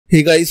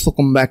Hey guys,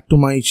 welcome back to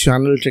my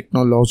channel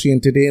Tricknology,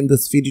 and today in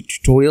this video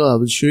tutorial I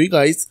will show you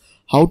guys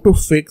how to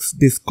fix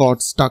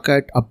Discord stuck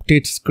at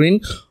update screen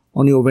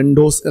on your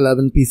Windows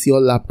 11 PC or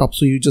laptop.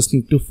 So you just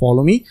need to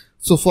follow me.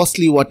 So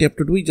firstly, what you have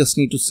to do, you just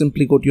need to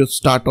simply go to your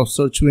start or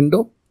search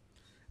window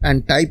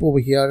and type over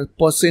here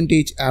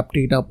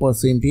 %appdata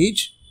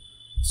 %.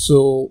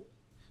 So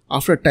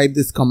after type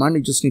this command,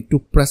 you just need to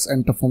press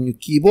enter from your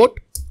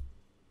keyboard.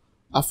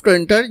 After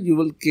enter, you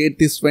will get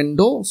this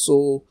window.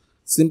 So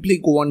simply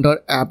go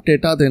under app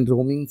data, then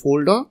roaming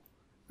folder,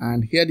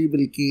 and here you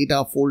will get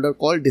a folder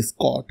called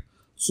Discord.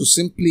 So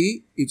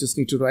simply you just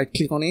need to right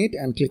click on it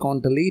and click on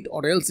delete,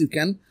 or else you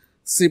can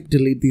zip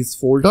delete this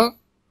folder.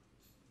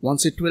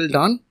 Once it will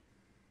done,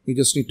 you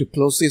just need to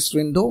close this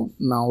window.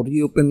 Now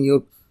reopen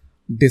your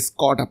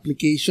Discord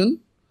application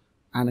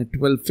and it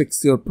will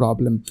fix your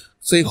problem.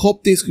 So I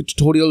hope this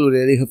tutorial will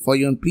really help for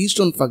you, and please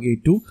don't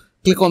forget to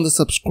click on the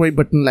subscribe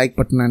button, like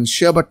button and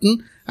share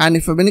button. And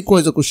if you have any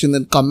queries or question,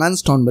 then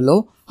comments down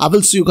below. I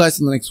will see you guys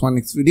in the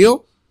next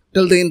video.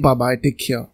 Till then, bye bye, take care.